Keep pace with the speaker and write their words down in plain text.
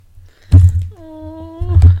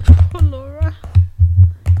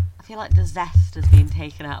like the zest has been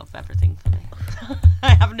taken out of everything for me.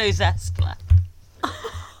 I have no zest left.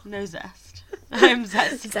 No zest. I'm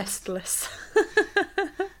zestless. Zestless.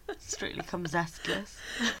 Strictly come zestless.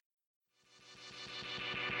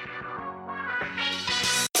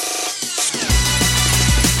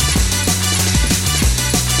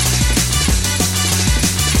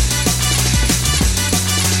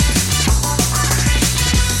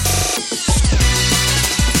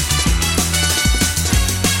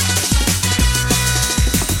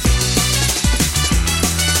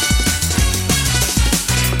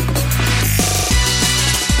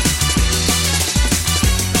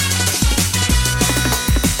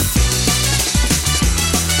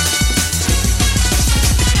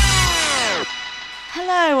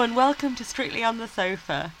 And welcome to Strictly on the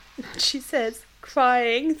Sofa. She says,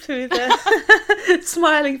 crying through the...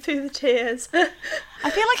 smiling through the tears. I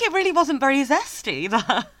feel like it really wasn't very zesty.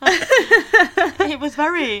 It was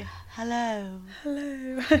very... Hello.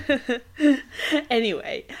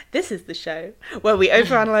 Anyway, this is the show where we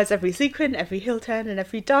overanalyse every sequin, every heel turn and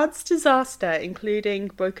every dance disaster, including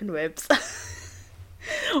broken ribs.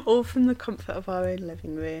 All from the comfort of our own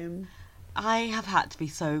living room. I have had to be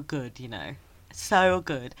so good, you know. So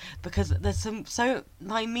good, because there's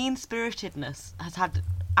my mean-spiritedness has had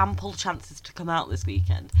ample chances to come out this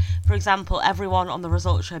weekend. For example, everyone on the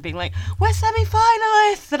results show being like, we're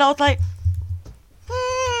semi-finalists, and I was like,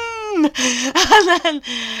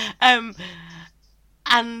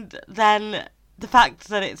 and then the fact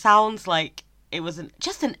that it sounds like it was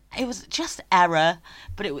just error,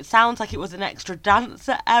 but it sounds like it was an extra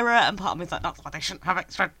dancer error, and part of me's like, that's why they shouldn't have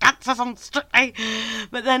extra dancers on Strictly.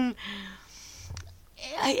 But then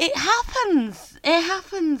it happens,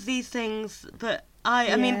 these things. But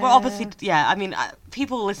I mean, we're obviously,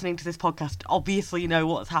 people listening to this podcast obviously know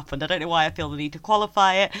what's happened. I don't know why I feel the need to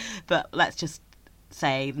qualify it, but let's just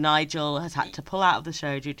say Nigel has had to pull out of the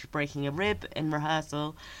show due to breaking a rib in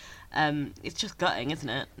rehearsal. It's just gutting, isn't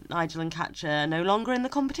it? Nigel and Katja are no longer in the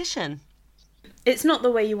competition. It's not the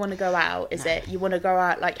way you want to go out, is it? You want to go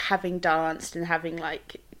out like having danced and having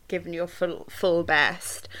like given your full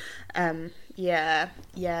best. Yeah,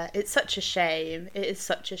 it's such a shame. It is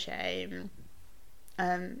such a shame.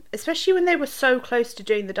 Especially when they were so close to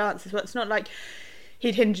doing the dance as well. It's not like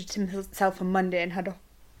he'd injured himself on Monday and had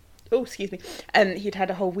he'd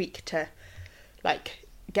had a whole week to like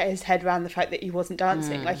get his head around the fact that he wasn't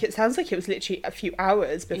dancing. Like, it sounds like it was literally a few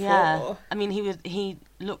hours before. Yeah. I mean, he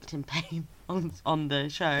looked in pain on the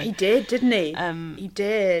show. He did, didn't he? He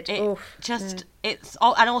did. It's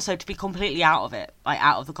and also to be completely out of it, like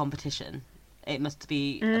out of the competition. It must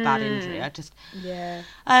be a bad injury. I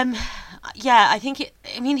think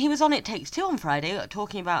he was on It Takes Two on Friday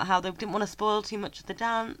talking about how they didn't want to spoil too much of the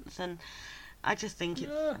dance, and I just think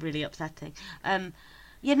it's really upsetting.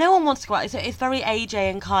 No one wants to go out. It's very AJ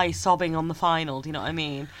and Kai sobbing on the final. Do you know what I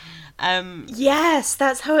mean? Yes,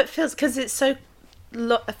 that's how it feels, because it's so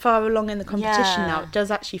far along in the competition now. It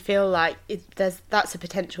does actually feel like that's a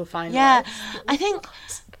potential final. Yeah, I think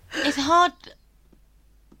it's hard.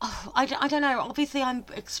 I don't know. Obviously, I'm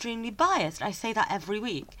extremely biased. I say that every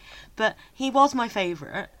week. But he was my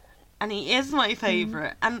favourite. And he is my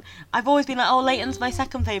favourite. And I've always been like, Leighton's my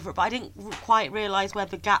second favourite. But I didn't quite realise where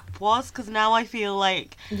the gap was. Because now I feel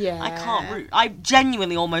like I can't root. I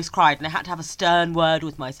genuinely almost cried. And I had to have a stern word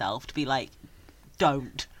with myself to be like,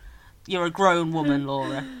 don't. You're a grown woman,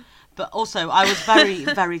 Laura. But also, I was very,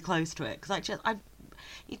 very close to it. Because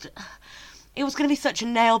it was going to be such a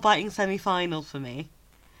nail-biting semi-final for me.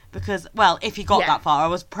 Because, if he got that far, I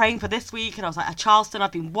was praying for this week, and I was like, a Charleston,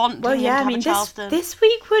 I've been wanting him to have a Charleston. This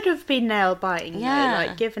week would have been nail-biting, though,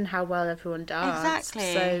 like, given how well everyone danced.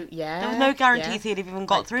 Exactly. So, yeah. There was no guarantees he'd have even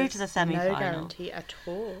got through to the semi-final. No guarantee at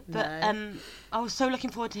all, But I was so looking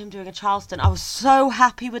forward to him doing a Charleston. I was so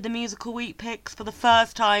happy with the Musical Week picks for the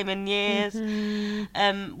first time in years.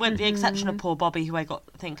 With the exception of poor Bobby, who I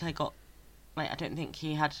don't think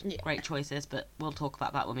he had great choices, but we'll talk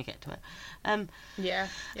about that when we get to it. And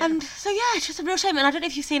so it's just a real shame. And I don't know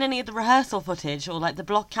if you've seen any of the rehearsal footage or like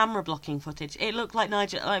the camera blocking footage. It looked like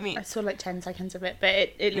Nigel. I saw like 10 seconds of it, but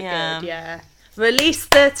it looked good. Yeah. Release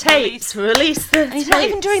the tapes. Release the tapes. He's not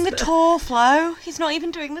even doing the tour, Flo. He's not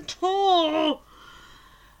even doing the tour.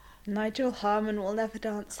 Nigel Harmon will never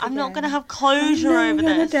dance again. I'm not going to have closure over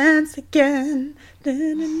this. Dance again.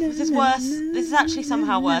 This is worse. This is actually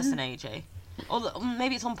somehow worse than AJ. Or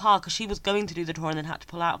maybe it's on par because she was going to do the tour and then had to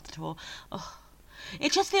pull out of the tour. Oh.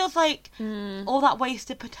 It just feels like all that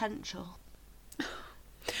wasted potential.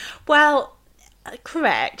 Well,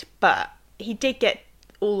 correct, but he did get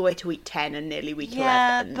all the way to week 10 and nearly week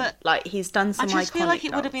 11. But like, he's done some iconic I just feel like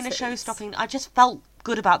it would have been a dances. show-stopping. I just felt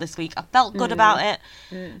good about this week. I felt good about it.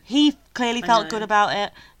 He clearly felt good about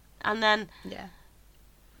it. And then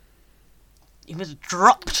he was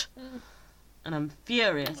dropped. And I'm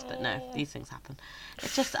furious, but no, these things happen.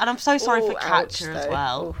 It's just, and I'm so sorry for Katja as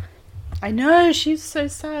well. I know, she's so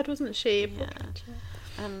sad, wasn't she?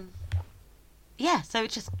 Yeah, so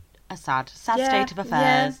it's just a sad state of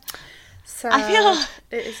affairs. Yeah. Sad. I feel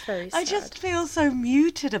it is very sad. I just feel so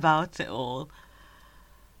muted about it all.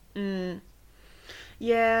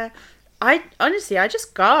 Yeah, I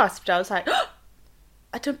just gasped. I was like, oh,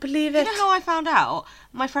 I don't believe it. You know how I found out?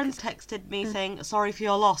 My friends texted me saying sorry for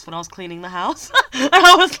your loss when I was cleaning the house, and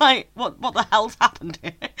I was like, what the hell's happened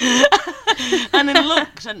here? And then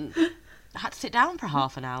looked and had to sit down for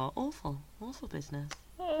half an hour. Awful business.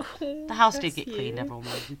 Oh, the house did get cleaned, everyone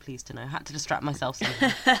will be pleased to know. Had to distract myself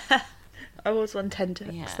somehow. I was on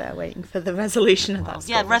tenterhooks there waiting for the resolution of that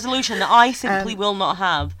story. Yeah, resolution that I simply will not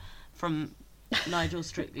have from Nigel's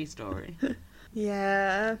Strictly story.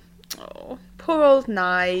 Yeah. Oh, poor old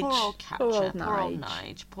Nige. Poor old Katja. Poor old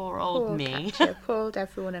Nige. Poor old me. Katja, poor old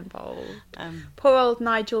everyone involved. Poor old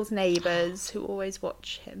Nigel's neighbours who always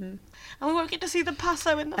watch him. And we won't get to see the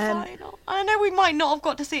Paso in the final. I know we might not have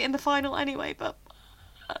got to see it in the final anyway, but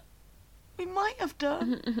we might have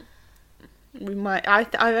done. We might.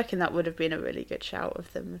 I reckon that would have been a really good shout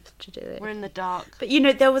of them to do it. We're in the dark. But you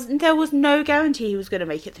know, there was no guarantee he was going to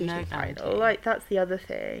make it through to the final. Like, that's the other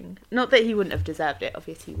thing. Not that he wouldn't have deserved it.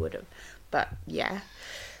 Obviously, he would have. But yeah,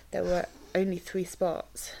 there were only 3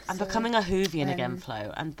 spots. I'm becoming a Whovian again,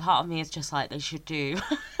 Flo. And part of me is just like, they should do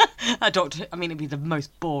a Doctor. I mean, it'd be the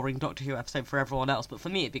most boring Doctor Who episode for everyone else, but for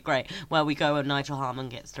me, it'd be great. Where we go and Nigel Harman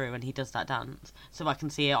gets through and he does that dance, so I can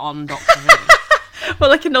see it on Doctor Who.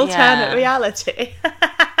 Well, like an alternate reality.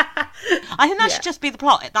 I think that should just be the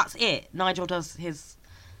plot. That's it. Nigel does his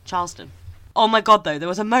Charleston. Oh my god, though, there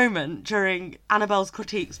was a moment during Annabelle's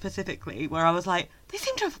critique specifically where I was like, they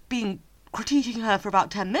seem to have been critiquing her for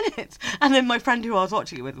about 10 minutes. And then my friend who I was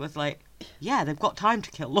watching it with was like, yeah, they've got time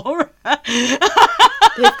to kill Laura. They've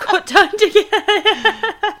got time to kill.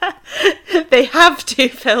 They have to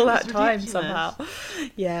fill that time somehow.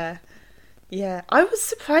 Yeah. Yeah, I was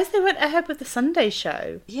surprised they went ahead with the Sunday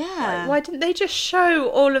show. Yeah. Like, why didn't they just show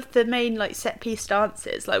all of the main, like, set-piece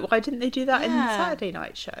dances? Like, why didn't they do that in the Saturday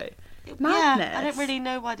night show? Madness. Yeah, I don't really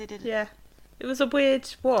know why they didn't. Yeah. It was a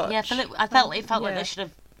weird watch. Yeah, it felt like they should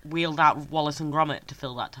have wheeled out Wallace and Gromit to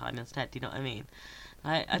fill that time instead, do you know what I mean?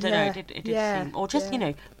 I don't know, it did seem... Or just, you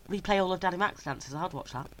know, replay all of Daddy Mac's dances, I'd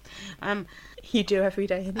watch that. You do every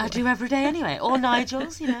day anyway. I do every day anyway. Or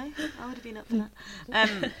Nigel's, you know, I would have been up for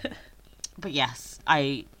that. But yes,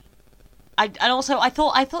 we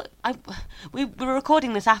were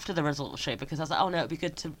recording this after the results show because I was like, oh no, it'd be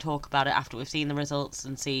good to talk about it after we've seen the results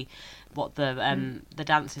and see what the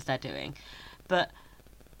dances they're doing. But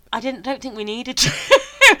I don't think we needed to.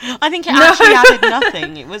 I think it actually added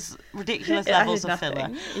nothing. It was ridiculous levels of filler.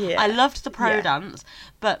 Yeah. I loved the pro dance,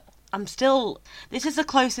 but this is the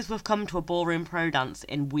closest we've come to a ballroom pro dance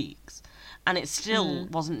in weeks, and it still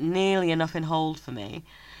wasn't nearly enough in hold for me.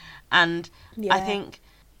 And I think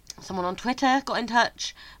someone on Twitter got in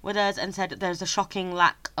touch with us and said that there's a shocking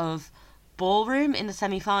lack of ballroom in the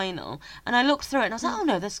semi-final. And I looked through it and I was like, oh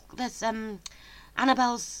no, there's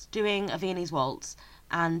Annabelle's doing a Viennese waltz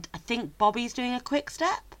and I think Bobby's doing a quick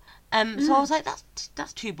step. So I was like,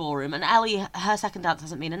 that's 2 ballroom. And Ellie, her second dance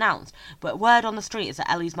hasn't been announced. But word on the street is that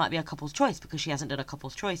Ellie's might be a couple's choice because she hasn't done a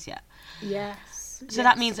couple's choice yet. Yes. So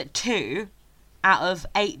that means that 2 out of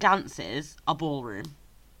 8 dances are ballroom.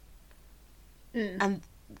 And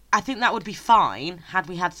I think that would be fine had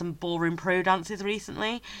we had some ballroom pro dances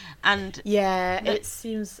recently. And it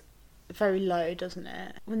seems very low, doesn't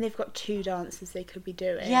it? When they've got 2 dances they could be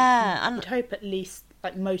doing. Yeah, and I'd hope at least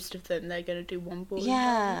like most of them they're going to do 1 ballroom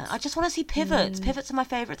dance. I just want to see pivots. Pivots are my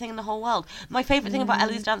favourite thing in the whole world. My favourite thing about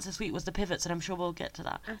Ellie's dance this week was the pivots, and I'm sure we'll get to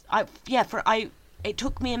that. It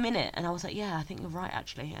took me a minute, and I was like, yeah, I think you're right.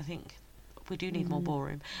 Actually, I think we do need more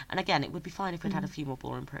ballroom. And again, it would be fine if we'd had a few more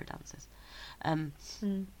ballroom pro dances.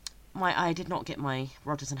 I did not get my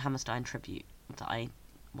Rodgers and Hammerstein tribute that I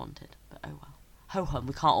wanted, but oh well. Ho hum,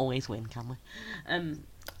 we can't always win, can we?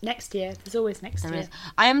 Next year, there's always next year. There is.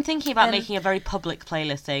 I am thinking about making a very public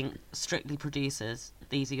playlist saying Strictly Producers.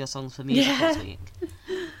 These are your songs for music this week.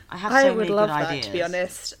 I have so many good ideas. I would love that, to be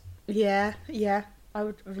honest. Yeah, I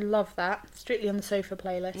would love that. Strictly on the Sofa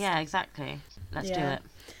playlist. Yeah, exactly. Let's do it.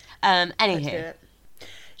 Anywho. Let's do it.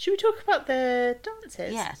 Should we talk about the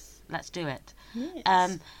dances? Yes. Let's do it.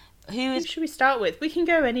 Yes. Who should we start with? We can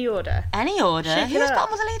go any order. Any order? Who's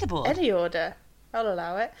bottom of the leaderboard? Any order. I'll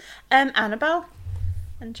allow it. Annabelle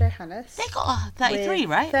and Johannes. They got 33,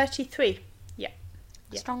 right? 33. Yeah.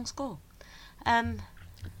 Strong score.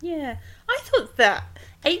 Yeah. I thought that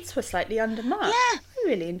 8s were slightly undermarked. Yeah. I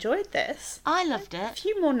really enjoyed this. I loved A it.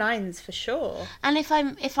 few more 9s for sure. And if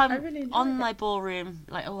I'm really enjoyed on it. my ballroom,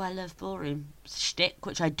 like, oh, I love ballroom shtick,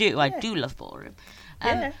 which I do. I do love ballroom.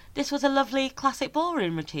 Yeah. This was a lovely classic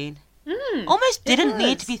ballroom routine. Mm, Almost didn't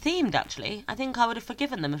need was. to be themed, actually. I think I would have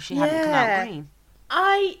forgiven them if she hadn't come out green.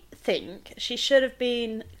 I think she should have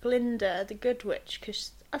been Glinda the Good Witch,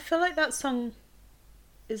 because I feel like that song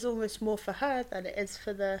is almost more for her than it is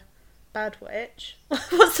for the Bad Witch.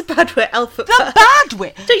 What's the Bad Witch? Alpha. The Bad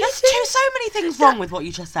Witch! Don't you There's think so many things wrong with what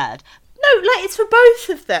you just said. No, like, it's for both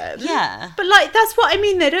of them. Yeah. But, like, that's what I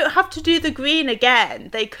mean. They don't have to do the green again.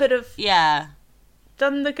 They could have Yeah.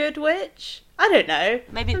 done the Good Witch. I don't know.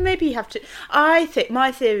 Maybe you have to. I think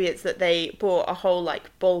my theory is that they bought a whole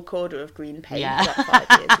like bulk order of green paint about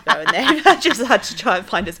 5 years ago, and they just had to try and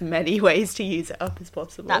find as many ways to use it up as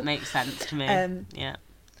possible. That makes sense to me. Yeah.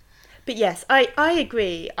 But yes, I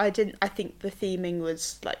agree. I think the theming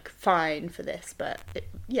was like fine for this, but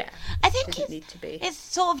I think it didn't need to be. It's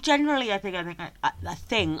sort of generally, I think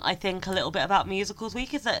a little bit about musicals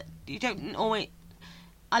week is that you don't always.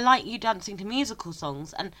 I like you dancing to musical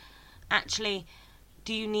songs, and actually,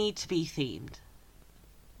 do you need to be themed?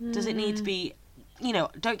 Does it need to be? You know,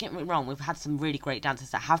 don't get me wrong. We've had some really great dances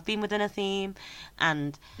that have been within a theme,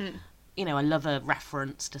 and you know, I love a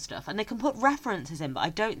reference to stuff, and they can put references in, but I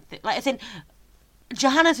don't think, like, as in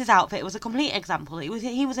Johannes' outfit was a complete example. He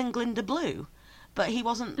was in Glinda blue, but he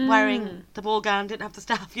wasn't wearing the ball gown, didn't have the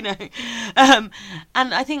staff, you know. And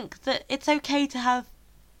I think that it's okay to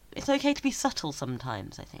be subtle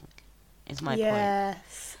sometimes. I think is my point.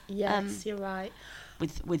 Yes, you're right.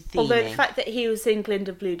 With theming. Although the fact that he was in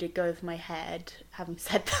Glinda blue did go over my head. Having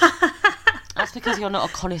said that, that's because you're not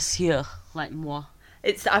a connoisseur like moi.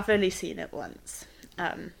 I've only seen it once.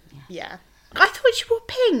 Yeah. I thought she wore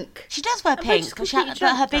pink. She does wear pink, but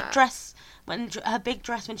her big that. dress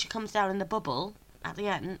when she comes down in the bubble at the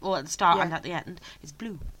end, or at the start and at the end, is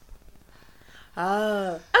blue.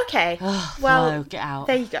 Oh, okay. Oh, well, Flo, get out.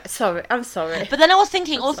 There you go. I'm sorry. But then I was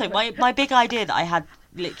thinking also, my big idea that I had,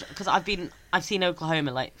 because I've seen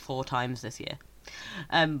Oklahoma like 4 times this year,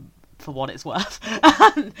 for what it's worth.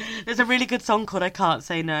 And there's a really good song called I Can't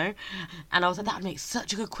Say No, and I was like, that would make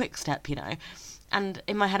such a good quick step, you know. And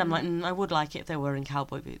in my head, I'm like, I would like it if they were in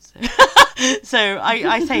cowboy boots. So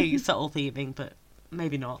I say subtle theming, but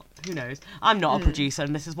maybe not. Who knows? I'm not a producer,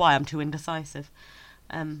 and this is why I'm too indecisive.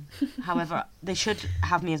 However, they should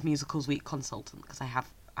have me as Musicals Week consultant, because I have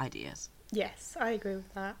ideas. Yes, I agree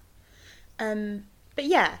with that. But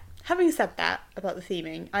yeah, having said that about the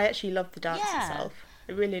theming, I actually loved the dance itself.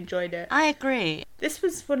 I really enjoyed it. I agree. This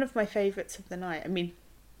was one of my favourites of the night. I mean,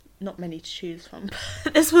 not many to choose from,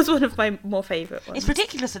 but this was one of my more favourite ones. It's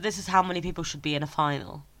ridiculous that this is how many people should be in a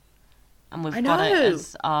final. And we've I got it know.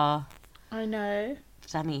 as our I know.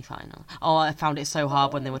 semi-final. Oh, I found it so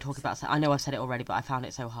hard when they were talking about... I know I've said it already, but I found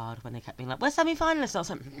it so hard when they kept being like, we're semi-finalists. I was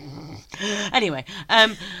like... Anyway.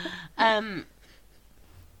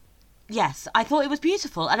 Yes, I thought it was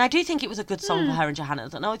beautiful. And I do think it was a good song for her and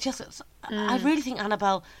Johannes. And I really think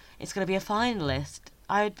Annabelle is going to be a finalist.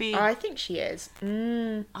 I think she is.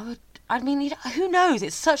 I mean, who knows?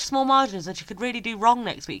 It's such small margins that she could really do wrong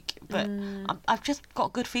next week. But I've just got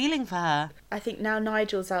a good feeling for her. I think now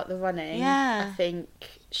Nigel's out the running. Yeah. I think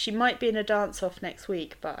she might be in a dance-off next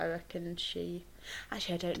week, but I reckon she...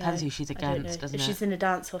 Actually, I don't know. Depends who she's against, doesn't it? If she's in a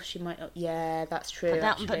dance-off, she might not... Yeah, that's true,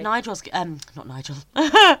 But Nigel's... not Nigel.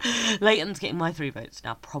 Leighton's getting my 3 votes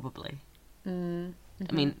now, probably. Mm-hmm.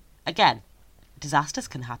 I mean, again, disasters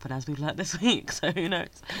can happen, as we've learnt this week, so who knows?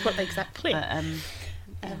 Well, exactly. But,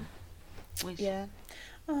 yeah.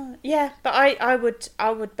 But I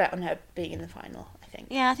would bet on her being in the final, I think.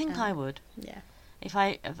 Yeah, I think I would. Yeah. If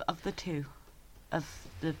of the two, of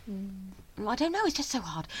the... Well, I don't know, it's just so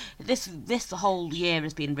hard. This whole year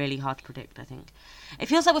has been really hard to predict, I think. It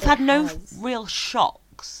feels like we've had no real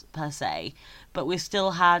shocks, per se, but we've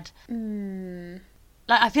still had...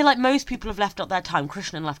 Like, I feel like most people have left at their time.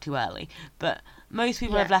 Krishnan left too early, but most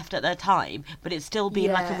people have left at their time, but it's still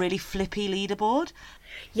been like a really flippy leaderboard.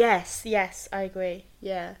 Yes, I agree.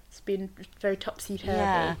 Yeah, it's been very topsy-turvy.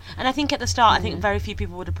 Yeah, and I think at the start, I think very few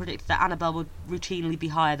people would have predicted that Annabelle would routinely be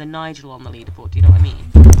higher than Nigel on the leaderboard, do you know what I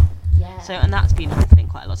mean? Yeah. So, and that's been happening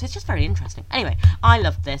quite a lot. So it's just very interesting. Anyway, I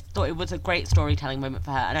loved this. Thought it was a great storytelling moment for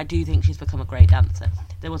her, and I do think she's become a great dancer.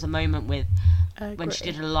 There was a moment when she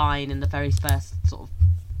did a line in the very first sort of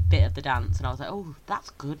bit of the dance, and I was like, oh, that's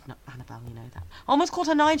good, Annabelle, you know that. I almost called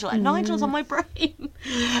her Nigel, and Nigel's on my brain.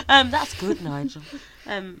 That's good, Nigel.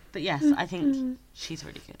 But yes, I think she's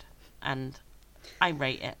really good, and I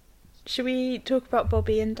rate it. Should we talk about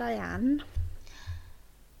Bobby and Diane?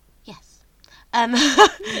 Yes.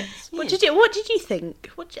 What did you think?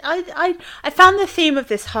 I found the theme of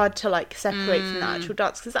this hard to like separate from the actual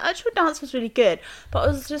dance, because the actual dance was really good, but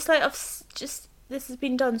I was just like, this has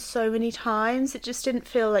been done so many times, it just didn't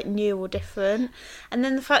feel like new or different. And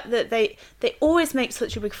then the fact that they always make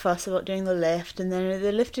such a big fuss about doing the lift, and then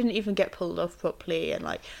the lift didn't even get pulled off properly, and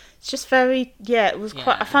like it's just very it was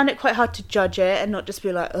quite. I found it quite hard to judge it and not just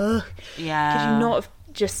be like, ugh, could you not have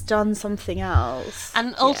just done something else?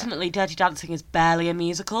 And ultimately, Dirty Dancing is barely a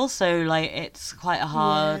musical, so like it's quite a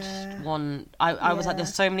hard one. I was like,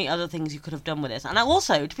 there's so many other things you could have done with this. And I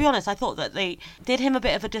also, to be honest, I thought that they did him a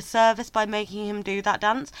bit of a disservice by making him do that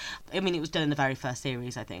dance. I mean, it was done in the very first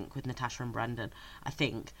series, I think, with Natasha and Brendan, I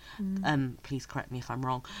think. Please correct me if I'm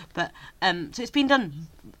wrong. But so it's been done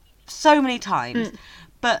so many times.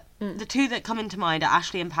 But the two that come into mind are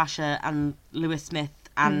Ashley and Pasha and Lewis Smith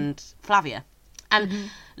and Flavia.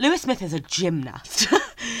 And Lewis Smith is a gymnast.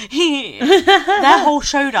 Their whole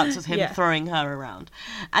show dance was him throwing her around.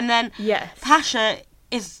 And then Pasha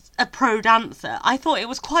is a pro dancer. I thought it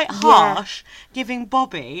was quite harsh giving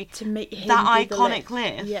Bobby to make him that iconic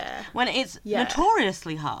lift when it's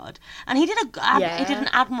notoriously hard. And he did an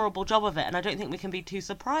admirable job of it, and I don't think we can be too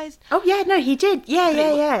surprised. Oh yeah, no, he did.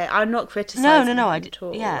 Yeah. I'm not criticising no, him at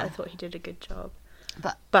all. I thought he did a good job.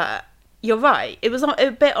 But you're right. It was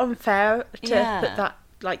a bit unfair to put that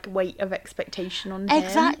like weight of expectation on him.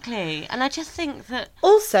 Exactly. And I just think that...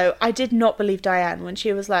 Also, I did not believe Diane when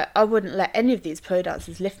she was like, I wouldn't let any of these pro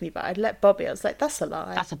dancers lift me, but I'd let Bobby. I was like, that's a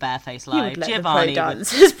lie. That's a barefaced lie. You would let Giovanni the pro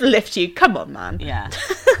dancers lift you. Come on, man. Yeah.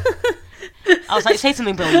 I was like, say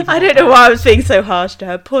something believable. I don't know why I was being so harsh to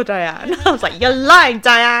her. Poor Diane. I was like, you're lying,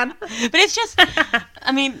 Diane. But it's just...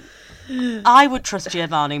 I mean... I would trust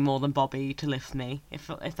Giovanni more than Bobby to lift me if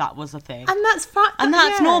that was a thing. And that's fine. And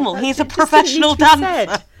that's normal. He's a professional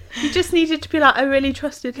dancer. You just needed to be like, I really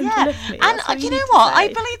trusted him to lift me. And you know what? I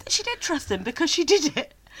believe that she did trust him because she did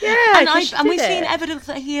it. Yeah, and we've seen evidence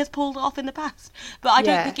that he has pulled it off in the past. But I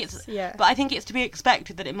don't think it's. Yeah. But I think it's to be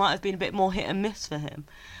expected that it might have been a bit more hit and miss for him.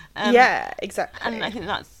 Yeah, exactly. And I think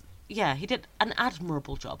that's. Yeah, he did an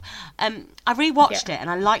admirable job. I rewatched it and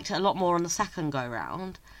I liked it a lot more on the second go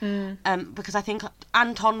round. Because I think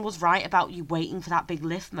Anton was right about you waiting for that big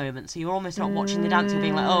lift moment. So you're almost not watching the dance, you're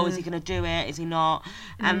being like, oh, is he going to do it? Is he not?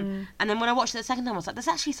 And then when I watched it the second time, I was like, there's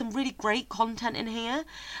actually some really great content in here.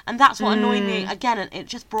 And that's what annoyed me. Again, it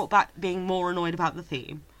just brought back being more annoyed about the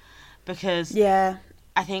theme. Because I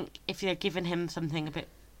think if you'd given him something a bit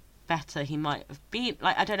better, he might have been,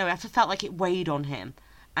 like, I don't know, I just felt like it weighed on him.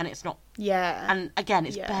 And it's not... Yeah. And again,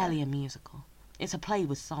 it's barely a musical. It's a play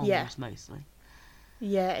with songs, mostly.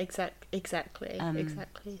 Yeah, exactly.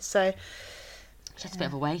 So... Just a bit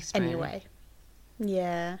of a waste, anyway. Really.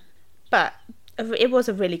 Yeah. But it was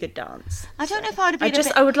a really good dance. I don't know if I'd have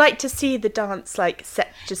been I would like to see the dance, like,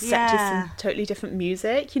 set to some totally different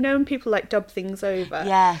music. You know, when people, like, dub things over?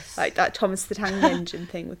 Yes. Like that Thomas the Tank Engine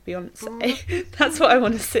thing with Beyonce. That's what I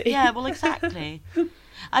want to see. Yeah, well, exactly.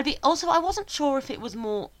 I wasn't sure if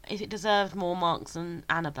it deserved more marks than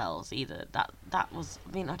Annabelle's either. That was,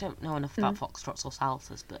 I mean, I don't know enough about foxtrots or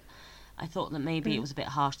salsas, but I thought that maybe it was a bit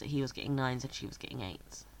harsh that he was getting 9s and she was getting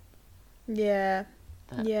 8s. Yeah.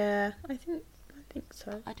 But yeah, I think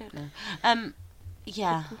so. I don't know.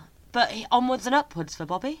 Yeah, but onwards and upwards for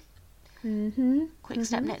Bobby. Quick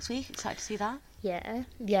step next week. Excited to see that.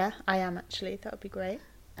 Yeah, I am actually. That would be great.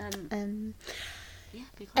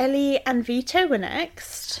 Ellie and Vito were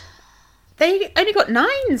next. They only got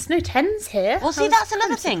 9s, no 10s here. Well, see, that's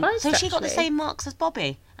another thing. So she got the same marks as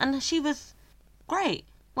Bobby, and she was great.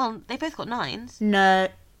 Well, they both got 9s. No.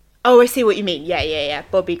 Oh, I see what you mean. Yeah.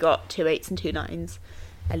 Bobby got 2 8s and 2 9s.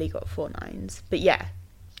 Ellie got 4 9s. But yeah,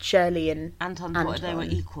 Shirley and Anton thought they were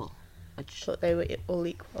equal. Thought they were all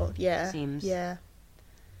equal. Yeah. Seems. Yeah.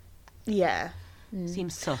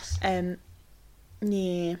 Seems sus.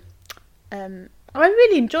 Yeah. I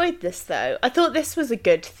really enjoyed this though. I thought this was a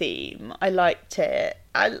good theme. I liked it.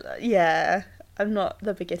 I'm not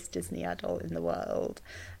the biggest Disney adult in the world.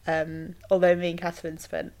 Although me and Catherine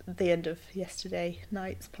spent the end of yesterday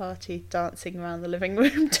night's party dancing around the living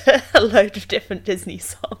room to a load of different Disney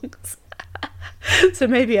songs. So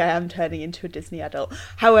maybe I am turning into a Disney adult.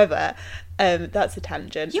 However, that's a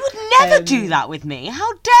tangent. You would never do that with me.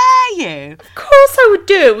 How dare you? Of course I would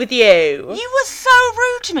do it with you. You were so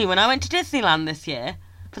rude to me when I went to Disneyland this year.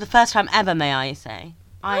 For the first time ever, may I say.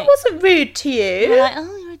 I wasn't rude to you. You were like,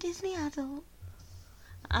 oh, you're a Disney adult.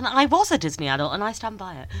 And I was a Disney adult, and I stand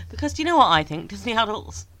by it. Because do you know what I think? Disney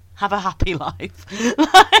adults have a happy life.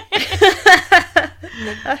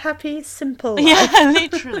 A happy, simple life. Yeah,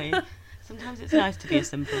 literally. Sometimes it's nice to be a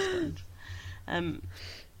simple sponge.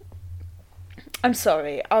 I'm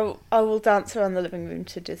sorry. I will dance around the living room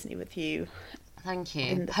to Disney with you. Thank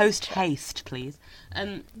you. Post haste, please.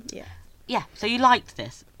 Yeah. Yeah, so you liked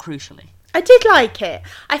this, crucially. I did like it.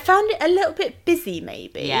 I found it a little bit busy,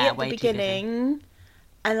 maybe, Yeah, at the way too beginning.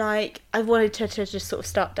 And, like, I wanted to just sort of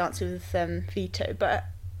start dancing with Vito. But,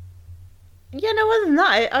 yeah, no, other than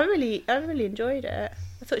that, I really enjoyed it.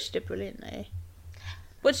 I thought she did brilliantly.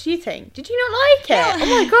 What did you think? Did you not like it?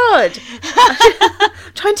 Oh, my God.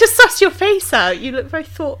 I'm trying to suss your face out. You look very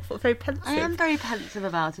thoughtful, very pensive. I am very pensive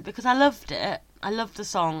about it because I loved it. I loved the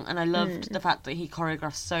song, and I loved the fact that he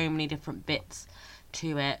choreographed so many different bits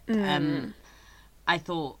to it. I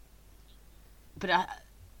thought, but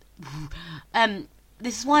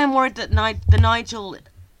this is why I'm worried that the Nigel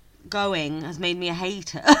going has made me a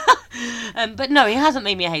hater. But no, he hasn't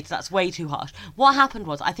made me a hater. That's way too harsh. What happened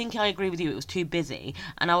was, I think I agree with you, it was too busy,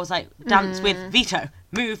 and I was like, dance with Vito,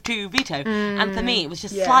 move to Vito. And for me, it was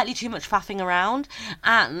just slightly too much faffing around.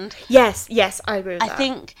 And yes, I agree with that. I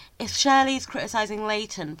think if Shirley's criticising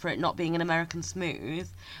Leighton for it not being an American Smooth,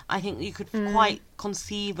 I think you could quite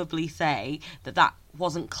conceivably say that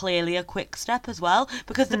wasn't clearly a quick step as well,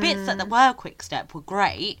 because the bits that were quick step were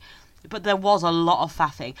great, but there was a lot of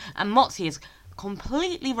faffing. And Motzi is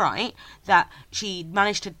completely right that she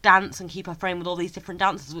managed to dance and keep her frame with all these different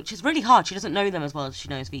dancers, which is really hard. She doesn't know them as well as she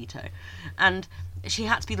knows Vito. And she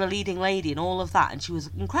had to be the leading lady and all of that, and she was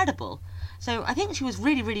incredible. So I think she was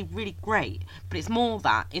really, really, really great. But it's more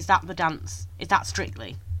that, is that the dance? Is that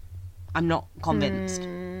Strictly? I'm not convinced.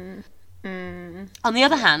 On the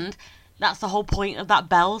other hand, that's the whole point of that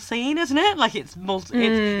Belle scene, isn't it? Like, it's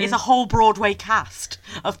a whole Broadway cast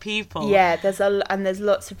of people. Yeah, there's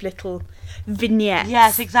lots of little vignettes.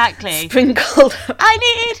 Yes, exactly. Sprinkled. I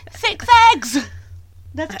need 6 eggs.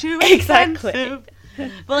 That's too expensive.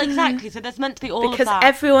 Well, exactly. So there's meant to be all of that. Because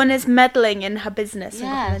everyone is meddling in her business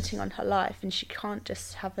and commenting on her life, and she can't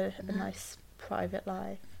just have a nice private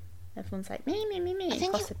life. Everyone's like, me, I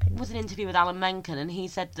think gossiping. it was an interview with Alan Menken, and he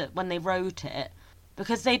said that when they wrote it,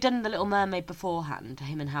 because they'd done The Little Mermaid beforehand,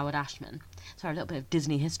 him and Howard Ashman. Sorry, a little bit of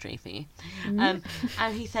Disney history for you. And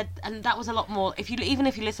he said, and that was a lot more. Even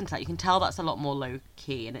if you listen to that, you can tell that's a lot more low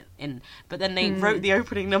key. But then they wrote the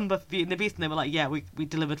opening number for Beauty and the Beast, and they were like, "Yeah, we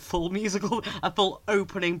delivered a full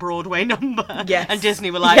opening Broadway number." Yes. And Disney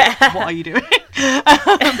were like, "What are you doing?"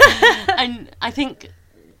 And I think.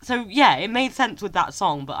 So, yeah, it made sense with that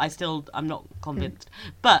song, but I'm not convinced.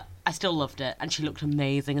 But I still loved it, and she looked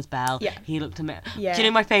amazing as Belle. Yeah. He looked amazing. Yeah. Do you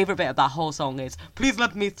know my favourite bit of that whole song is, "Please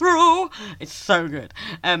let me through"? It's so good.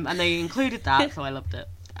 And they included that, so I loved it.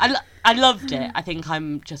 I loved it. I think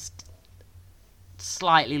I'm just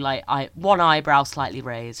slightly, like, one eyebrow slightly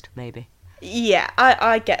raised, maybe. Yeah,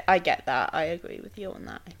 I get that. I agree with you on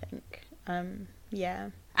that, I think. Yeah.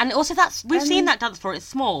 And also, we've seen that dance floor, it's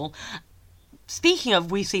small. Speaking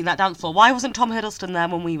of we've seen that dance floor, why wasn't Tom Hiddleston there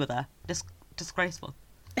when we were there? Disgraceful.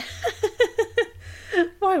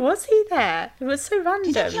 Why was he there? It was so random. Do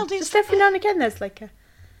you think he'll do Just every now and again there's like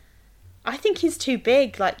I think he's too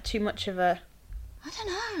big, like too much of a... I don't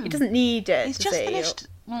know. He doesn't need it. He's just finished.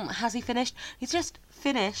 Has he finished? He's just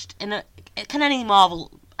finished Can any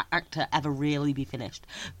Marvel actor ever really be finished?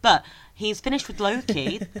 But he's finished with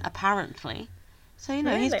Loki, apparently. So,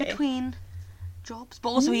 he's between jobs. But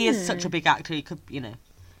also he is such a big actor, he could,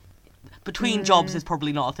 between jobs is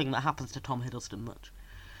probably not a thing that happens to Tom Hiddleston much.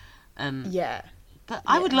 Yeah. But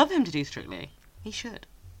I would love him to do Strictly. He should.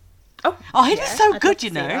 Oh, he'd be so good,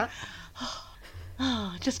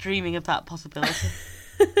 Oh, just dreaming of that possibility.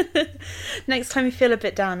 Next time you feel a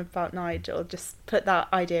bit down about Nigel, just put that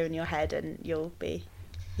idea in your head and you'll be...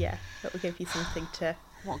 Yeah, that will give you something to...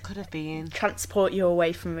 What could have been? Transport you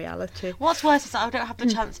away from reality. What's worse is that I don't have the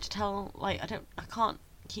chance to tell, I can't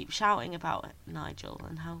keep shouting about it, Nigel,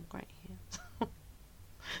 and how great he is. Do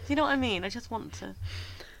you know what I mean? I just want to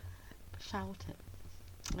shout it.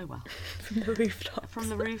 Oh well. From the rooftops. From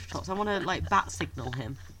the rooftops. I want to, bat signal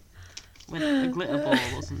him with a glitter ball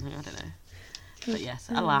or something, I don't know. But yes,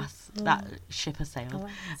 alas, that ship has sailed.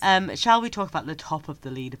 Shall we talk about the top of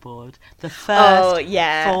the leaderboard? The first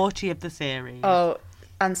 40 of the series. Oh,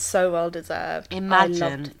 and so well deserved. Imagine. I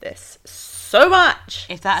loved this so much.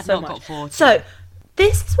 If that had not got 40. So,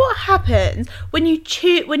 this is what happens when you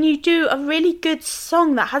do a really good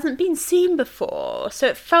song that hasn't been seen before. So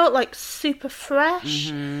it felt like super fresh.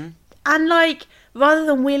 And rather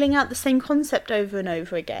than wheeling out the same concept over and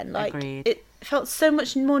over again, Agreed. It felt so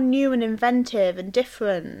much more new and inventive and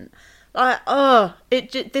different. Like,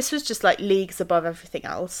 this was just like leagues above everything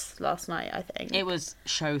else last night, I think. It was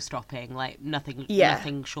show-stopping, like nothing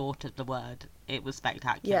short of the word. It was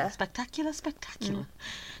spectacular. Yeah. Spectacular.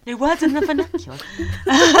 No words in the vernacular.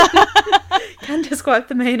 Can describe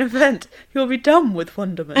the main event. You'll be dumb with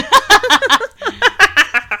wonderment.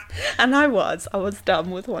 And I was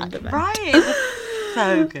dumb with wonderment. Right, it was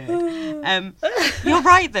so good. You're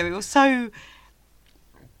right though, it was so...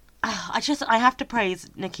 I have to praise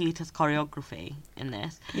Nikita's choreography in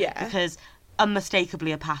this. Yeah. Because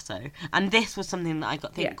unmistakably a passo. And this was something that I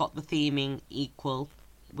got the theming equal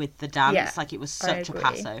with the dance. Yeah, like it was such a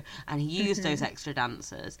passo. And he used those extra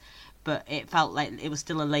dancers. But it felt like it was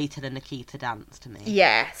still a later than Nikita dance to me.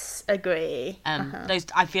 Yes, agree.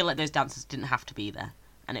 I feel like those dancers didn't have to be there.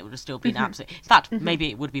 And it would have still been absolutely... In fact,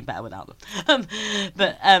 maybe it would have been better without them.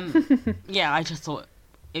 Yeah, I just thought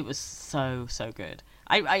it was so, so good.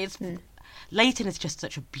 Leighton is just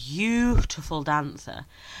such a beautiful dancer.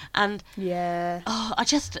 And... Yeah. I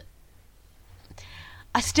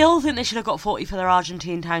still think they should have got 40 for their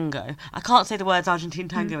Argentine tango. I can't say the words Argentine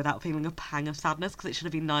tango without feeling a pang of sadness, because it should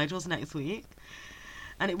have been Nigel's next week.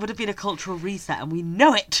 And it would have been a cultural reset, and we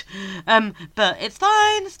know it. But it's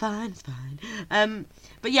fine.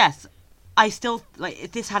 But yes, I still, like,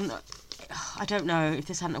 if this hadn't... I don't know, if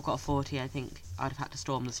this hadn't have got a 40, I think I'd have had to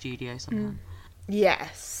storm the studio somehow.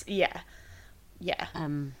 Yes, yeah.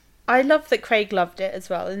 I love that Craig loved it as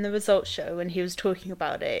well. In the results show, when he was talking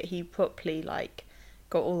about it, he properly, like,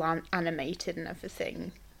 got all animated and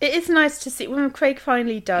everything. It is nice to see when Craig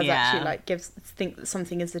finally does actually, like, think that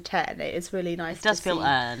something is a 10. It is really nice. It does feel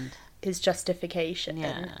earned. His justification.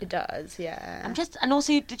 Yeah. It does. Yeah. And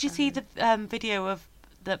also, did you see the video of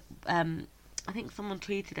the? I think someone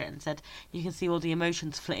tweeted it and said you can see all the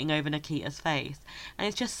emotions flitting over Nikita's face, and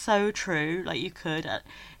it's just so true. Like, you could.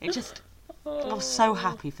 It just. I was so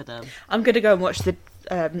happy for them. I'm gonna go and watch the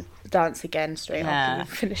dance again straight after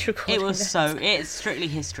we finish recording. It's strictly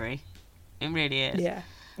history. It really is. Yeah.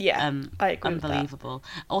 Yeah, I agree. Unbelievable. With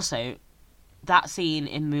that. Also, that scene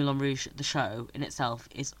in Moulin Rouge, the show in itself,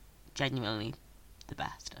 is genuinely the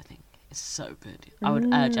best. I think it's so good. I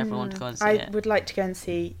would urge everyone to go and see it. I would like to go and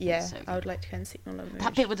see. Yeah, I would like to go and see Moulin Rouge.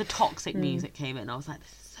 That bit with the toxic music came in. I was like, this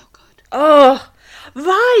is so good. Oh,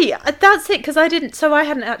 right. That's it. Because I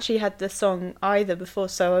hadn't actually had the song either before,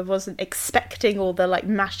 so I wasn't expecting all the, like,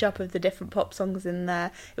 mashup of the different pop songs in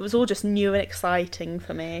there. It was all just new and exciting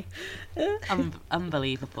for me.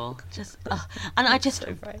 Unbelievable. And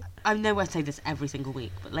I know I say this every single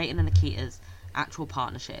week, but Leighton and Nikita's actual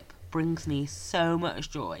partnership brings me so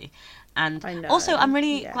much joy. And I know, also, I'm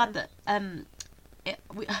really glad that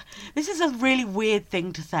this is a really weird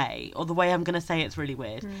thing to say, or the way I'm going to say it's really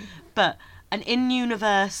weird, but an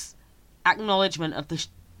in-universe acknowledgement of the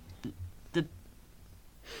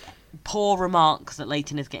poor remarks that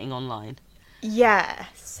Leighton is getting online.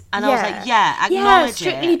 Yes. And I was like, acknowledge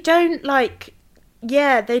strictly it. Don't, like...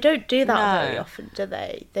 Yeah, they don't do that very often, do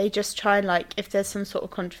they? They just try and, like, if there's some sort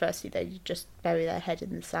of controversy, they just bury their head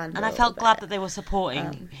in the sand. And I felt glad that they were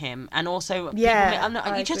supporting him, and also,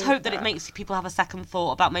 you just hope that it makes people have a second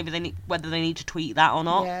thought about whether they need to tweet that or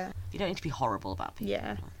not. Yeah. You don't need to be horrible about people.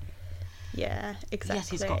 Yeah, exactly. Yes,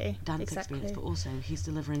 he's got dance experience, but also he's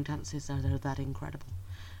delivering dances that are that incredible.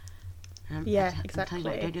 Exactly. I'm telling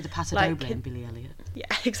you what, don't do the Paso Doble and Billy Elliot. Yeah,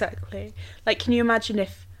 exactly. Like, can you imagine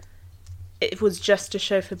if it was just a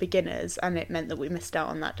show for beginners and it meant that we missed out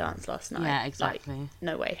on that dance last night? Yeah, exactly. Like,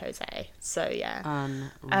 no way, Jose. So, yeah.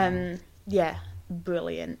 Unreal. Yeah,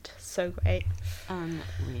 brilliant. So great.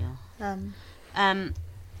 Unreal. I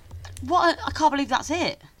can't believe that's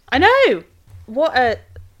it. I know! What a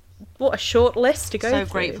short list to go through.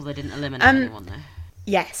 So grateful they didn't eliminate anyone, though.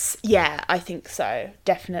 Yes, yeah, I think so,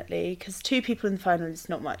 definitely. Because 2 people in the final is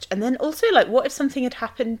not much. And then also, like, what if something had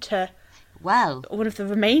happened to... Well, one of the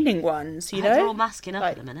remaining ones, you know? They're all masking up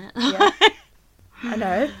at the minute. Yeah.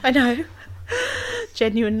 I know.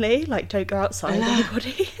 Genuinely, like, don't go outside,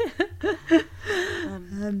 anybody.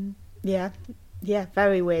 Yeah,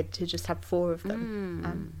 very weird to just have 4 of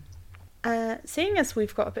them. Seeing as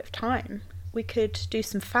we've got a bit of time, we could do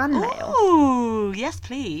some fan mail. Oh, yes,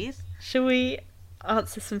 please. Shall we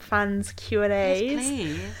answer some fans' Q&As? Yes,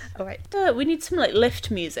 please. All right. We need some, like,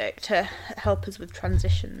 lift music to help us with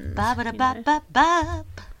transitions. Ba-ba-da-ba-ba-ba.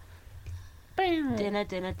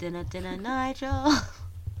 Dinner, Nigel.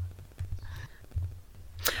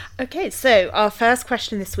 Okay, so our first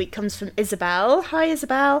question this week comes from Isabel. Hi,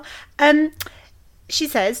 Isabel. She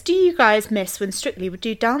says, do you guys miss when Strictly would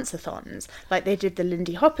do dance-a-thons? Like they did the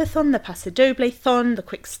Lindy Hop-a-thon, the Paso Doble-thon, the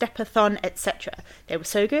Quick Step-a-thon, etc. They were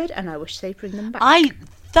so good, and I wish they'd bring them back. I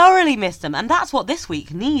thoroughly miss them, and that's what this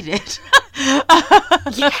week needed.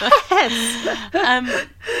 Yes!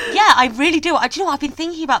 Yeah, I really do. Do you know what? I've been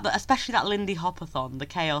thinking about that, especially that Lindy Hop-a-thon, the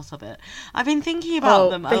chaos of it. I've been thinking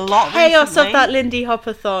about them a lot the chaos recently. of that Lindy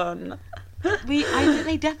Hop-a-thon. I think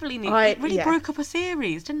they definitely need... it really broke up a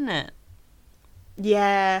series, didn't it?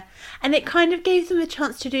 Yeah, and it kind of gave them a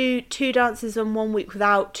chance to do 2 dances in 1 week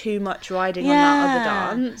without too much riding on that other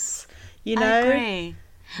dance. You know? I agree.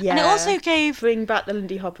 Yeah. And it also gave... Bring back the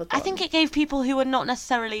Lindy Hop-a-thon. I think it gave people who are not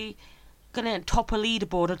necessarily going to top a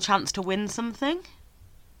leaderboard a chance to win something.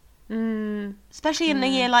 Especially in a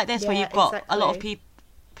year like this where you've got a lot of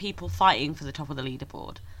people fighting for the top of the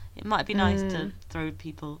leaderboard. It might be nice to throw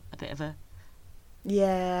people a bit of a...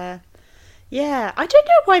 Yeah. Yeah, I don't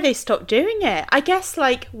know why they stopped doing it. I guess,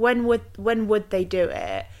 like, when would they do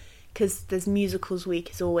it? Because there's musicals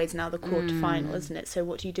week is always now the quarterfinal, isn't it? So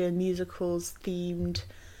what do you do? A musicals themed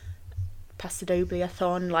Paso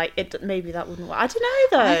Doble-a-thon? Like, maybe that wouldn't work. I don't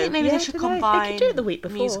know though. I think maybe they should combine they could do it the week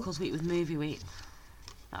before. musicals week with movie week.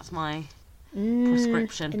 That's my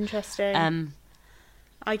prescription. Interesting.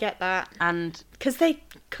 I get that. And because they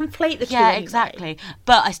conflate the two. Yeah, anyway. exactly.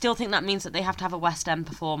 But I still think that means that they have to have a West End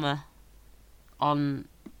performer on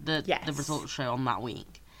the results show on that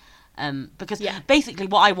week. Because basically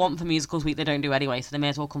what I want for musicals week they don't do anyway, so they may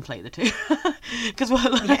as well conflate the two. Because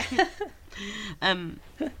and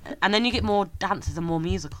then you get more dances and more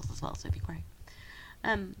musicals as well, so it'd be great.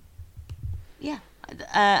 And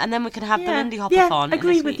then we can have the Lindy Hop-a-thon. Yeah,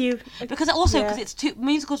 agree with you. Because also it's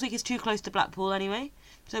musicals week is too close to Blackpool anyway,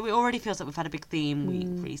 so it already feels like we've had a big theme week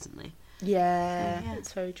recently. Yeah,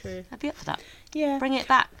 it's very true. I'd be up for that. Yeah, bring it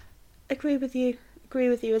back. Agree with you,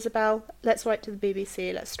 Isabel. Let's write to the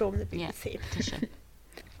BBC. Let's storm the BBC.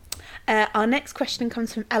 Our next question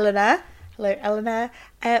comes from Eleanor. Hello, Eleanor.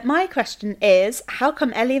 My question is, how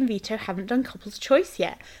come Ellie and Vito haven't done couple's choice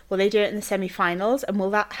yet? Will they do it in the semi-finals, and will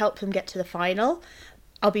that help them get to the final?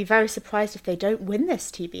 I'll be very surprised if they don't win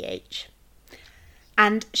this, TBH.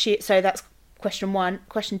 And so that's question 1.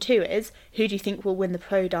 Question 2 is, who do you think will win the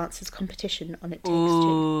pro dancers competition on It Takes Two?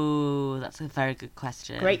 Ooh, that's a very good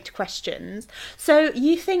question. Great questions. So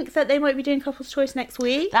you think that they might be doing couple's choice next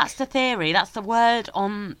week? That's the theory. That's the word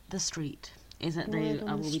on the street. Is that they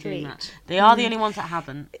will be doing that? They are the only ones that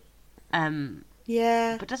haven't.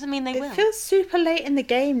 Yeah. But doesn't mean they will. It feels super late in the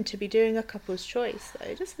game to be doing a couple's choice,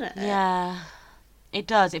 though, doesn't it? Yeah. It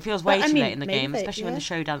does. It feels way too late in the game, they, especially when the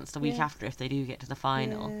show dance the week after if they do get to the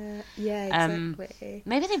final. Yeah, exactly.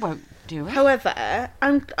 Maybe they won't do it. However,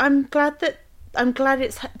 I'm glad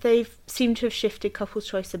they've seemed to have shifted couple's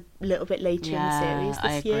choice a little bit later in the series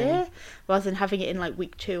this year, rather than having it in like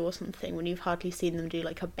week 2 or something when you've hardly seen them do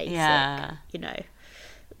like a basic,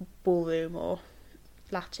 ballroom or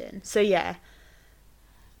Latin. So yeah,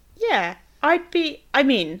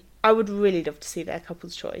 I would really love to see their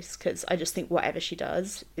couple's choice because I just think whatever she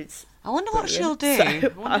does is. I wonder what she'll do.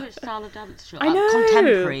 I wonder which style of dance she'll. I know.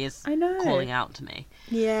 Contemporary is calling out to me.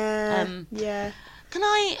 Yeah.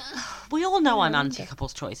 We all know I'm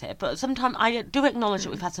anti-couple's choice here, but sometimes I do acknowledge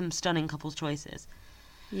that we've had some stunning couple's choices.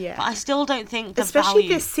 Yeah. But I still don't think the especially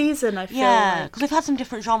value... this season, I feel because we've had some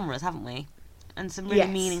different genres, haven't we? And some really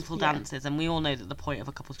meaningful dances, and we all know that the point of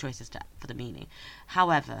a couple's choice is for the meaning.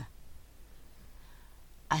 However,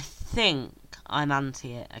 I think I'm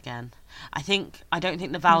anti it again. I don't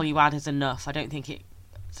think the value add is enough. I don't think it.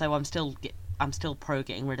 So I'm still pro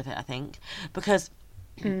getting rid of it. I think because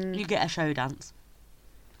you get a show dance.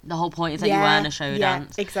 The whole point is that you earn a show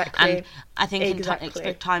dance. Exactly. And I think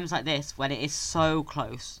in times like this, when it is so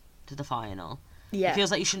close to the final, it feels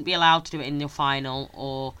like you shouldn't be allowed to do it in your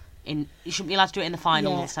final you shouldn't be allowed to do it in the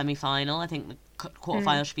final or semi-final. I think the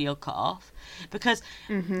quarterfinal should be your cut-off because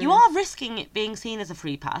you are risking it being seen as a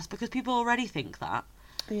free pass because people already think that.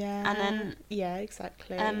 Yeah. And then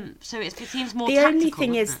exactly. So it seems more. The tactical, only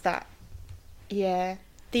thing is that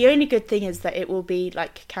the only good thing is that it will be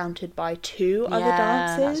like counted by 2 other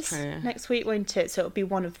dances next week, won't it? So it'll be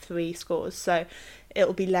one of 3 scores. So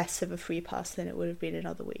it'll be less of a free pass than it would have been in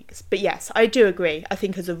other weeks. But yes, I do agree. I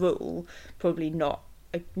think as a rule, probably not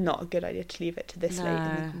a good idea to leave it to this late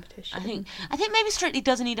in the competition. I think maybe Strictly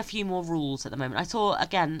does need a few more rules at the moment. I saw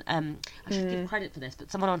again. I should give credit for this,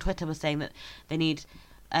 but someone on Twitter was saying that they need.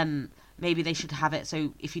 Maybe they should have it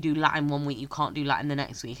so if you do Latin one week, you can't do Latin the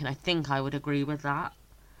next week, and I think I would agree with that.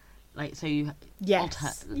 Like so, you I get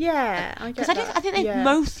that. I think they've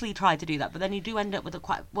mostly tried to do that, but then you do end up with a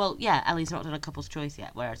quite Ellie's not done a couple's choice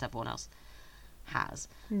yet, whereas everyone else has.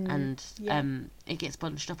 And yeah. it gets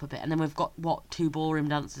bunched up a bit. And then we've got, 2 ballroom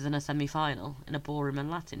dances in a semi-final in a ballroom and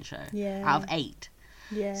Latin show out of 8.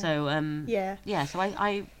 Yeah. So, yeah. so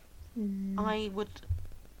I would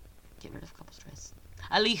get rid of couples choice.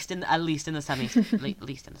 At least in the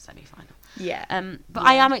semi-final. Yeah. But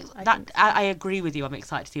yeah, I agree with you. I'm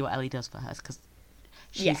excited to see what Ellie does for hers, because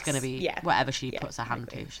she's going to be, whatever she puts her hand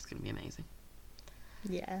to, she's going to be amazing.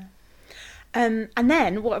 Yeah. And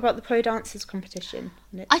then, what about the pro dancers competition?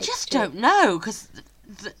 I just don't know, because...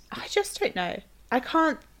 I just don't know. I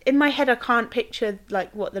can't... In my head, I can't picture,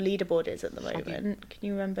 like, what the leaderboard is at the moment. Can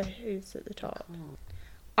you remember who's at the top?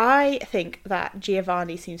 I think that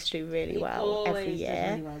Giovanni seems to do really well every year.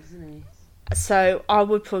 Really well, doesn't he? So I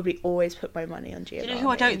would probably always put my money on Giovanni. Do you know who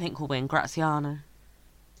I don't think will win? Graziano.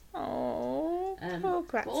 Oh, poor Graziano.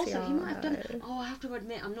 But also, he might have done... I have to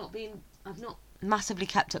admit, I've not massively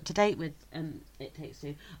kept up to date with It Takes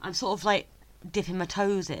Two. I'm sort of, like, dipping my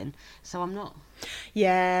toes in, so I'm not...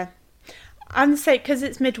 Yeah. I'm saying, because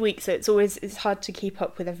it's midweek, so it's hard to keep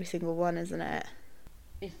up with every single one, isn't it?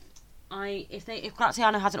 If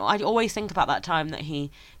Graziano hasn't, I always think about that time that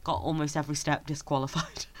he got almost every step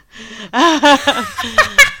disqualified.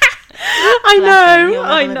 I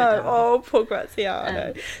know. Oh, poor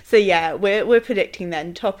Graziano. So yeah, we're predicting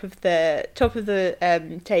then top of the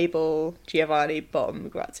table Giovanni, bottom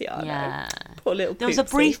Graziano. Yeah. Poor little. There was a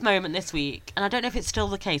brief moment this week, and I don't know if it's still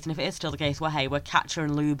the case. And if it is still the case, where Katja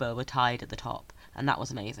and Luba were tied at the top, and that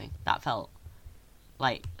was amazing. That felt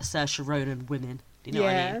like Saoirse Ronan women. Do you know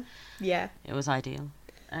what I mean? Yeah. It was ideal.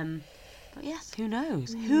 But yes, who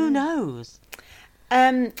knows? Who knows?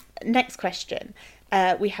 Next question.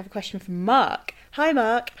 We have a question from Mark. Hi,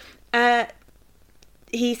 Mark.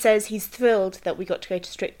 He says he's thrilled that we got to go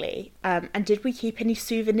to Strictly. And did we keep any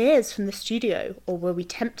souvenirs from the studio, or were we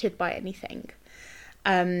tempted by anything?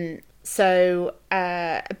 So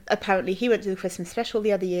apparently he went to the Christmas special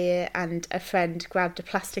the other year, and a friend grabbed a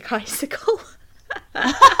plastic icicle.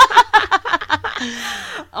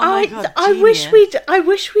 Oh my God, I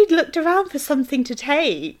wish we'd looked around for something to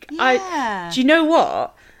take. Yeah. Do you know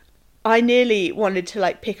what? I nearly wanted to,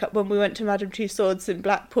 like, pick up when we went to Madame Tussauds in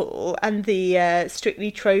Blackpool, and the Strictly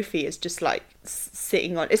trophy is just, like,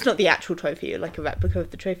 sitting on... It's not the actual trophy, like a replica of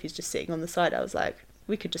the trophy is just sitting on the side. I was like,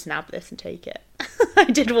 we could just nab this and take it. I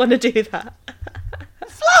did want to do that.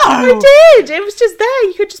 Flo! I did! It was just there.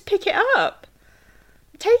 You could just pick it up.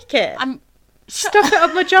 Take it. Stuff it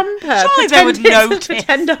up my jumper. Surely they would notice.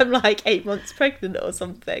 Pretend I'm, like, 8 months pregnant or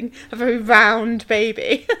something. A very round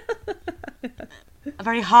baby. A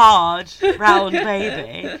very hard, round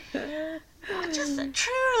baby. Just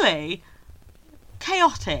truly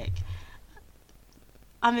chaotic.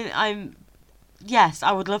 I mean, yes,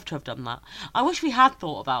 I would love to have done that. I wish we had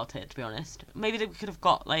thought about it, to be honest. Maybe we could have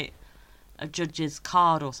got, like, a judge's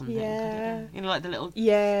card or something. Yeah. You know, like the little...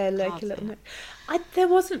 Yeah, like a little... Thing. There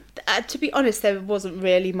wasn't... to be honest, there wasn't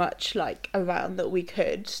really much, like, around that we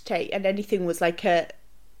could take. And anything was, like,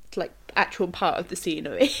 actual part of the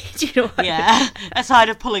scenery. Do you know what I mean? Aside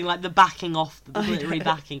of pulling, like, the backing off, the glittery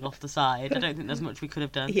backing off the side, I don't think there's much we could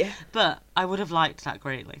have done. Yeah. But I would have liked that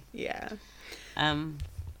greatly. Yeah.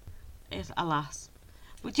 Alas.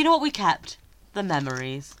 But do you know what we kept? The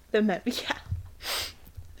memories. Yeah.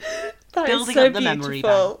 That Building is so up the memory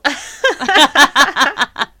beautiful.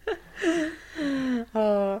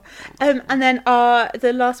 Oh. And then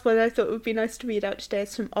the last one I thought would be nice to read out today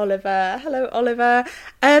is from Oliver. Hello, Oliver.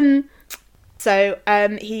 So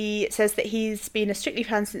he says that he's been a Strictly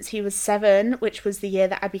fan since he was 7, which was the year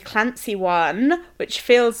that Abby Clancy won, which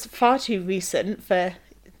feels far too recent for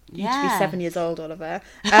you to be 7 years old, Oliver.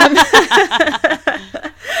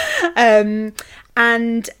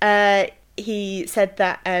 And he said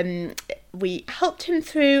that we helped him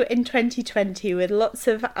through in 2020 with lots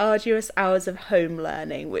of arduous hours of home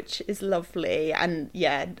learning, which is lovely. And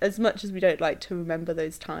yeah, as much as we don't like to remember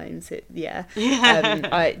those times,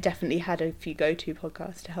 I definitely had a few go-to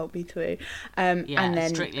podcasts to help me through. And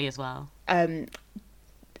then Strictly as well. And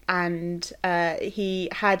he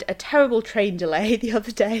had a terrible train delay the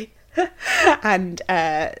other day. and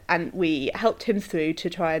we helped him through to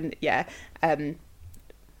try and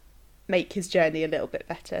make his journey a little bit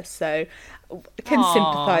better. So I can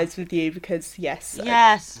sympathise with you because yes,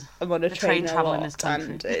 I'm on a train travel in this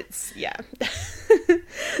country, and it's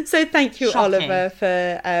So thank you, Shocking. Oliver,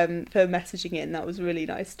 for messaging in. That was really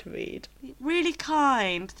nice to read. Really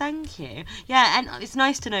kind, thank you. Yeah, and it's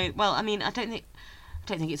nice to know. Well, I mean, I don't think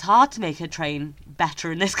it's hard to make a train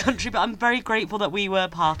better in this country, but I'm very grateful that we were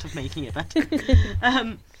part of making it better.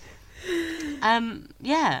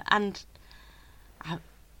 Yeah, and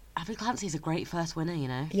Avril Clancy's a great first winner, you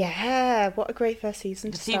know. Yeah, what a great first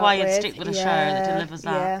season to See start why you'd with. stick with a show that delivers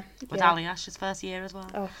that. With yeah. Ali Ash's first year as well.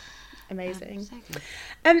 Oh, amazing. So good.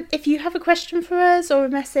 If you have a question for us or a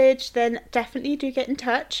message, then definitely do get in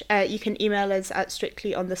touch. You can email us at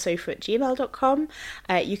strictlyonthesofa@gmail.com.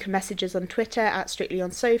 You can message us on Twitter at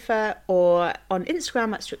strictlyonsofa or on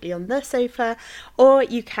Instagram at strictlyonthesofa, or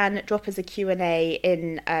you can drop us a Q&A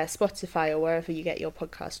in Spotify or wherever you get your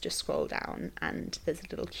podcast. Just scroll down and there's a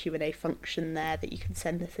little Q&A function there that you can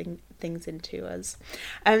send the things into us.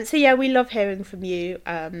 So yeah, we love hearing from you,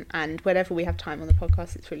 and whenever we have time on the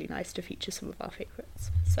podcast, it's really nice to feature some of our favourites.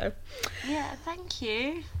 So yeah, thank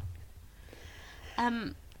you.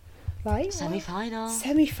 Right,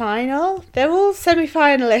 semi-final. They're all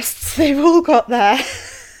semi-finalists. They've all got there.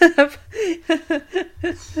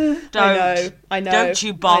 I know. Don't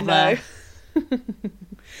you bother.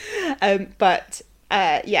 But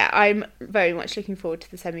yeah, I'm very much looking forward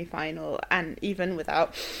to the semi-final, and even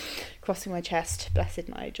without crossing my chest, blessed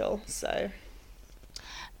Nigel. So,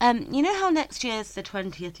 you know how next year's the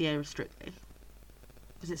 20th year of Strictly?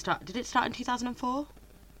 Did it start in 2004?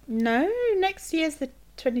 No, next year's the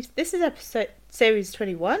 20. This is series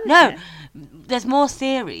 21. No, there's more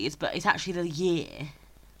series, but it's actually the year.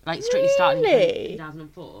 Like Strictly started in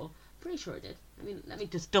 2004. Pretty sure it did. I mean, let me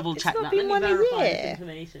just double check that. Let me verify this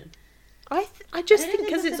information. I just think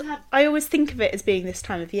because I always think of it as being this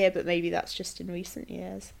time of year, but maybe that's just in recent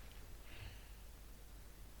years.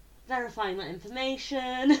 Verifying that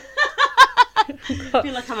information. I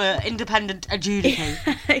feel like I'm an independent adjudicator.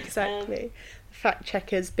 Yeah, exactly. Fact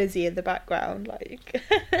checkers busy in the background, like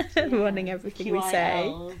running everything QILs, we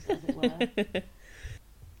say. As it were.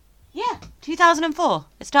 Yeah, 2004.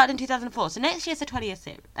 It started in 2004. So next year's the 20th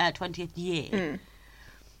year.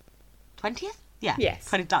 20th? Yeah. Yes.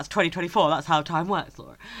 That's 2024. That's how time works,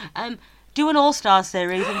 Laura. Do an all-star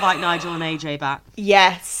series. Invite Nigel and AJ back.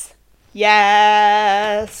 Yes.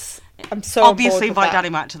 I'm so obviously invite Danny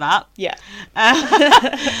Mac to that. Yeah.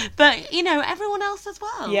 But you know, everyone else as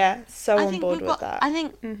well. Yeah. So on board with that. I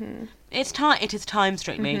think it's time. It is time,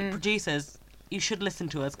 Strictly. Producers, you should listen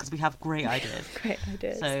to us because we have great ideas. Great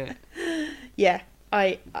ideas. So yeah,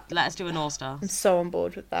 let us do an all-star. I'm so on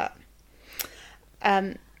board with that.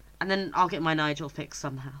 And then I'll get my Nigel fixed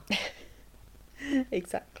somehow.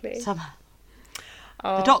 Exactly. Somehow.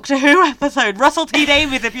 The Doctor Who episode. Russell T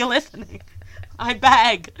Davies, if you're listening, I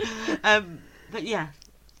beg. But yeah,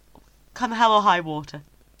 come hell or high water.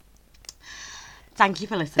 Thank you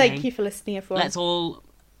for listening. Thank you for listening, everyone. Let's all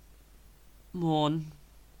mourn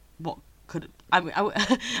what could. I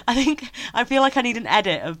feel like I need an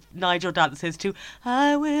edit of Nigel dances to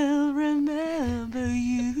 "I Will Remember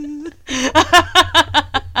You."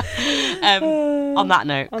 On that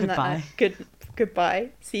note, goodbye. Goodbye.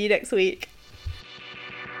 See you next week.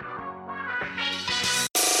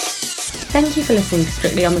 Thank you for listening to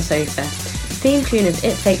Strictly on the Sofa. The theme tune is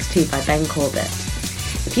It Takes Two by Ben Corbett.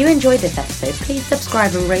 If you enjoyed this episode, please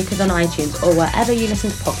subscribe and rate us on iTunes or wherever you listen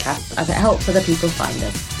to podcasts, as it helps other people find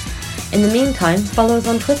us. In the meantime, follow us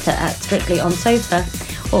on Twitter at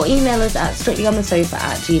StrictlyOnSofa or email us at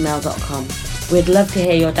strictlyonthesofa@gmail.com. We'd love to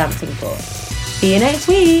hear your dancing thoughts. See you next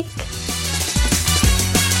week!